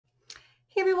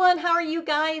Hey everyone, how are you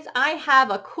guys? I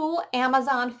have a cool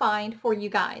Amazon find for you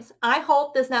guys. I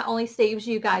hope this not only saves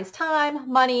you guys time,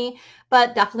 money,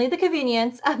 but definitely the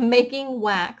convenience of making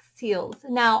wax seals.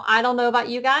 Now, I don't know about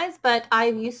you guys, but I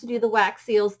used to do the wax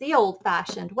seals the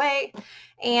old-fashioned way,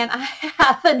 and I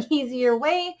have an easier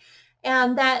way,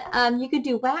 and that you could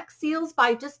do wax seals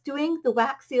by just doing the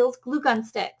wax seals glue gun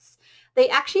sticks. They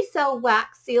actually sell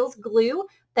wax seals glue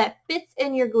that fits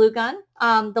in your glue gun,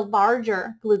 the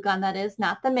larger glue gun that is,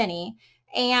 not the mini.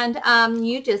 And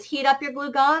you just heat up your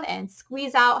glue gun and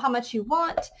squeeze out how much you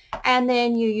want, and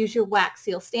then you use your wax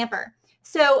seal stamper.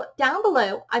 So down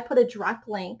below, I put a direct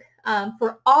link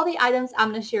for all the items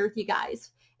I'm going to share with you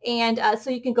guys. And so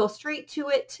you can go straight to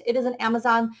it. It is an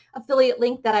Amazon affiliate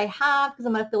link that I have because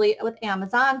I'm an affiliate with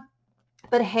Amazon.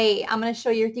 But hey, I'm going to show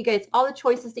you with you guys all the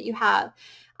choices that you have.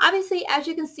 Obviously, as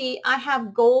you can see, I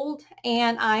have gold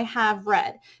and I have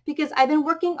red because I've been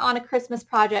working on a Christmas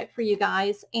project for you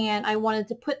guys and I wanted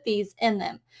to put these in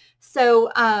them.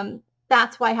 So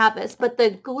that's why I have this. But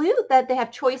the glue that they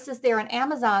have choices there on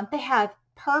Amazon, they have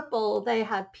purple, they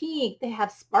have pink, they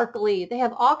have sparkly, they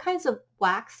have all kinds of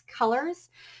wax colors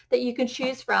that you can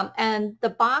choose from. And the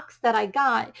box that I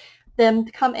got them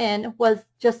to come in was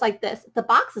just like this. The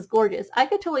box is gorgeous. I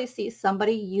could totally see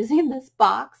somebody using this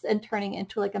box and turning it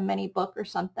into like a mini book or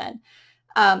something.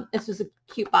 It's just a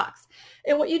cute box.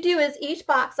 And what you do is each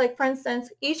box, like for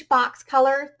instance, each box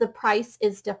color, the price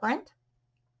is different.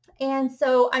 And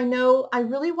so I know I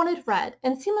really wanted red,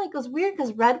 and it seemed like it was weird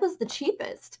because red was the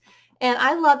cheapest. And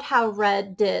I loved how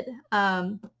red did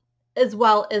as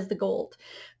well as the gold.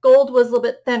 Gold was a little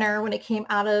bit thinner when it came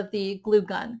out of the glue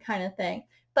gun kind of thing.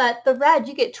 But the red,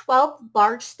 you get 12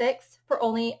 large sticks for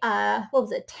only, what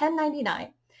was it,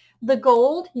 $10.99. The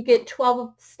gold, you get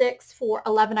 12 sticks for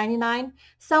 $11.99.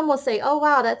 Some will say, oh,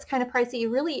 wow, that's kind of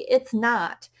pricey. Really, it's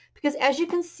not. Because as you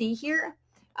can see here,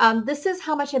 this is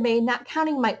how much I made, not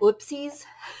counting my oopsies.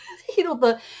 You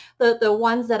know, the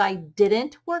ones that I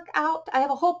didn't work out. I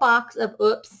have a whole box of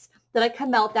oops that I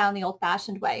can melt down the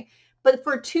old-fashioned way. But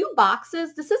for 2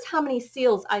 boxes, this is how many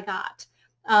seals I got.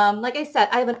 Like I said,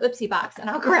 I have an oopsie box, and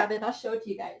I'll grab it. I'll show it to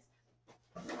you guys.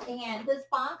 And this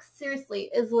box, seriously,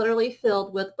 is literally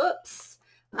filled with oops.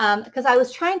 Because I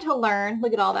was trying to learn.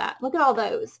 Look at all that. Look at all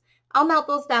those. I'll melt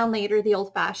those down later the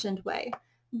old-fashioned way.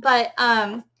 But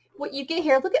what you get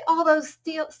here, look at all those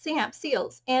stamp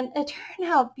seals. And it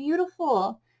turned out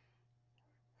beautiful.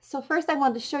 So first I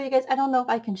wanted to show you guys. I don't know if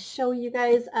I can show you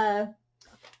guys.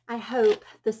 I hope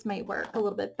this might work a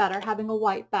little bit better, having a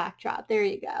white backdrop. There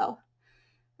you go.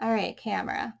 All right,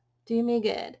 camera, do me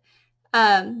good.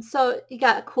 So you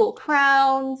got cool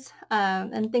crowns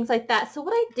and things like that. So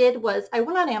what I did was I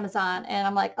went on Amazon and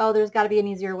I'm like, oh, there's got to be an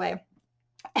easier way.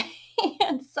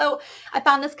 And so I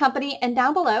found this company, and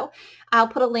down below I'll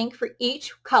put a link for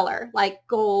each color, like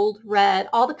gold, red,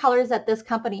 all the colors that this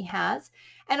company has.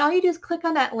 And all you do is click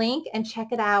on that link and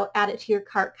check it out, add it to your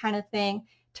cart kind of thing.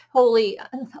 Totally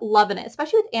loving it,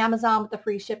 especially with Amazon with the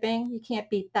free shipping. You can't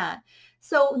beat that.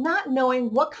 So not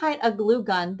knowing what kind of glue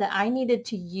gun that I needed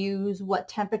to use, what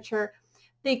temperature,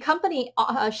 the company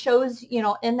shows, you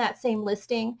know, in that same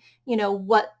listing, you know,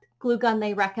 what glue gun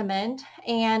they recommend.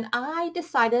 And I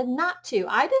decided not to.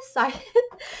 I decided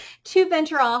to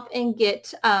venture off and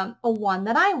get a one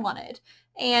that I wanted.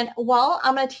 And well,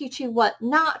 I'm going to teach you what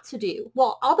not to do.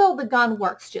 Well, although the gun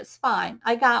works just fine,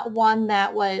 I got one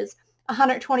that was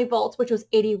 120 volts, which was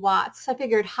 80 watts. So I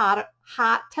figured hot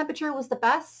temperature was the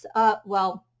best.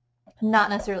 Well, not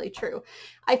necessarily true.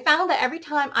 I found that every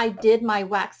time I did my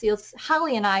wax seals,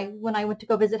 Holly and I, when I went to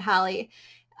go visit Holly,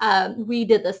 we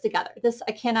did this together.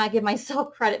 I cannot give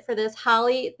myself credit for this.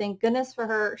 Holly, thank goodness for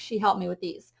her, she helped me with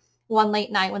these one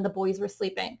late night when the boys were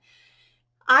sleeping.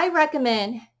 I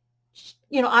recommend,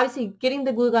 you know, obviously getting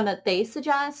the glue gun that they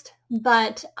suggest,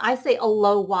 but I say a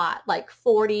low watt, like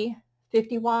 40,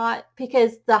 50 watt,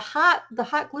 because the hot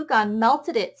glue gun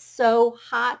melted it so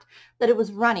hot that it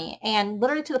was runny, and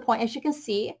literally to the point, as you can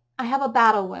see, I have a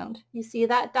battle wound. You see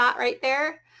that dot right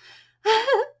there?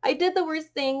 I did the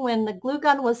worst thing when the glue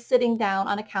gun was sitting down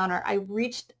on a counter. I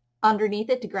reached underneath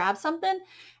it to grab something,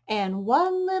 and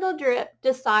one little drip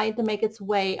decided to make its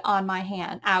way on my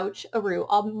hand. Ouch, aroo.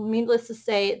 Needless to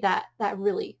say, that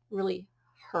really, really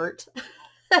hurt.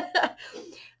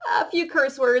 A few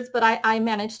curse words, but I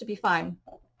managed to be fine.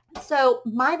 So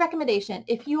my recommendation,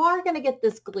 if you are going to get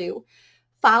this glue,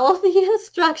 follow the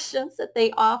instructions that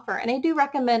they offer. And I do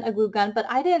recommend a glue gun, but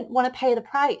I didn't want to pay the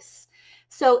price.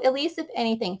 So at least if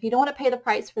anything, if you don't want to pay the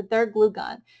price for their glue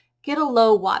gun, get a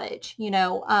low wattage. You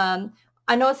know,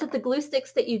 I noticed that the glue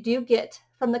sticks that you do get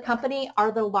from the company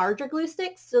are the larger glue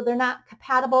sticks, so they're not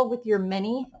compatible with your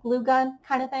mini glue gun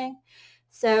kind of thing.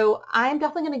 So I'm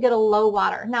definitely going to get a low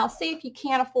water. Now, say if you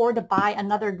can't afford to buy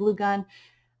another glue gun,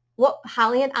 what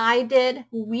Holly and I did,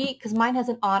 because mine has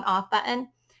an on-off button,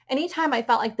 anytime I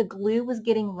felt like the glue was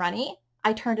getting runny,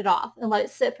 I turned it off and let it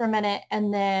sit for a minute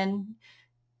and then,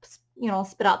 you know,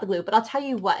 spit out the glue. But I'll tell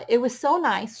you what, it was so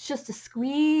nice just to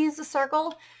squeeze a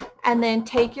circle and then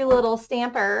take your little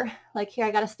stamper. Like here,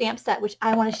 I got a stamp set, which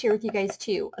I want to share with you guys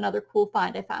too. Another cool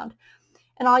find I found.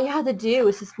 And all you have to do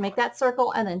is just make that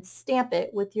circle and then stamp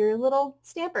it with your little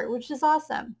stamper, which is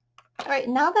awesome. All right,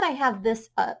 now that I have this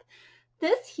up,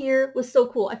 this here was so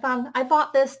cool. I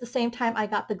bought this the same time I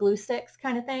got the glue sticks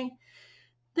kind of thing.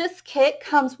 This kit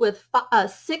comes with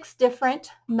 6 different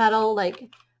metal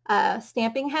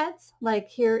stamping heads. Like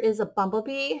here is a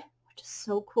bumblebee, which is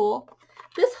so cool.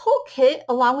 This whole kit,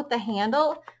 along with the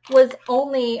handle, was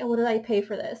only, what did I pay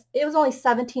for this? It was only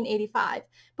 $17.85.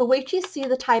 But wait till you see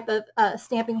the type of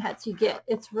stamping heads you get.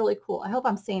 It's really cool. I hope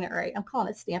I'm saying it right. I'm calling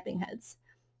it stamping heads.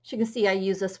 As you can see, I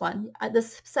use this one.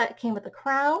 This set came with a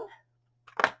crown,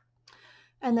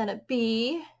 and then a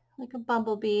bee, like a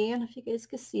bumblebee. I don't know if you guys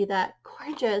can see that.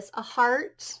 Gorgeous. A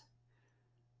heart.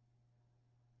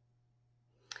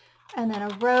 And then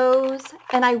a rose.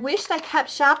 And I wished I kept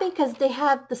shopping because they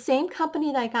have the same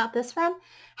company that I got this from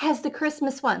has the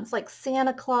Christmas ones like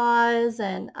Santa Claus,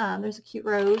 and there's a cute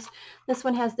rose. This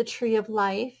one has the tree of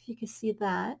life. You can see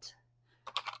that.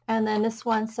 And then this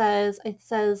one says,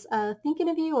 thinking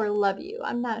of you or love you.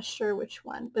 I'm not sure which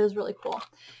one, but it was really cool.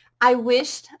 I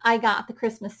wished I got the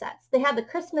Christmas sets. They had the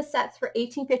Christmas sets for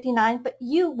 $18.59, but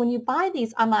when you buy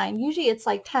these online, usually it's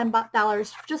like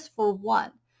 $10 just for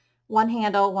one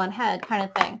handle, one head kind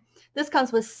of thing. This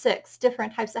comes with 6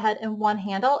 different types of head and one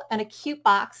handle and a cute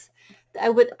box. I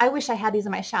wish I had these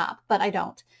in my shop, but I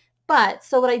don't. But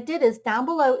so what I did is down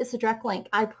below is a direct link.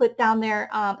 I put down there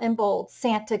in bold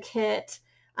Santa kit.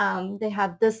 They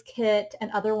have this kit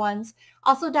and other ones.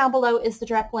 Also down below is the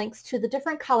direct links to the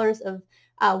different colors of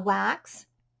wax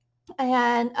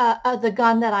and the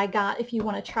gun that I got if you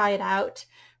want to try it out.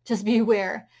 Just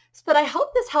beware. But I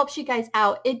hope this helps you guys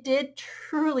out. It did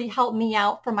truly help me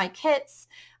out for my kits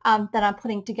that I'm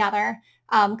putting together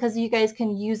because you guys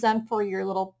can use them for your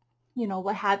little, you know,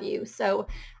 what have you. So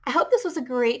I hope this was a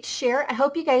great share. I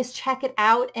hope you guys check it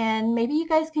out and maybe you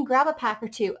guys can grab a pack or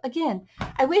two. Again,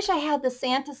 I wish I had the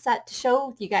Santa set to show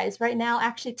with you guys right now.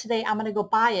 Actually, today I'm going to go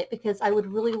buy it because I would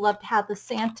really love to have the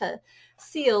Santa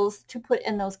seals to put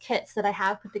in those kits that I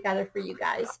have put together for you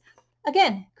guys.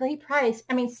 Again, great price.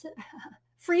 I mean,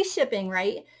 free shipping,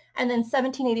 right? And then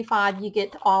 $17.85, you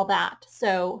get all that.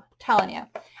 So telling you,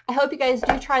 I hope you guys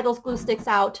do try those glue sticks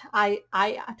out. I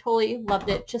totally loved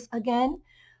it. Just again,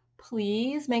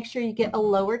 please make sure you get a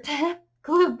lower tip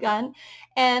glue gun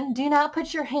and do not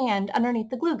put your hand underneath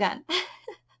the glue gun.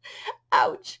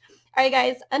 Ouch. All right,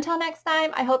 guys, until next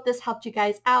time, I hope this helped you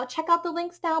guys out. Check out the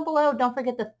links down below. Don't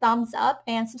forget the thumbs up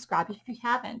and subscribe if you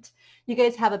haven't. You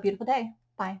guys have a beautiful day.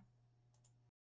 Bye.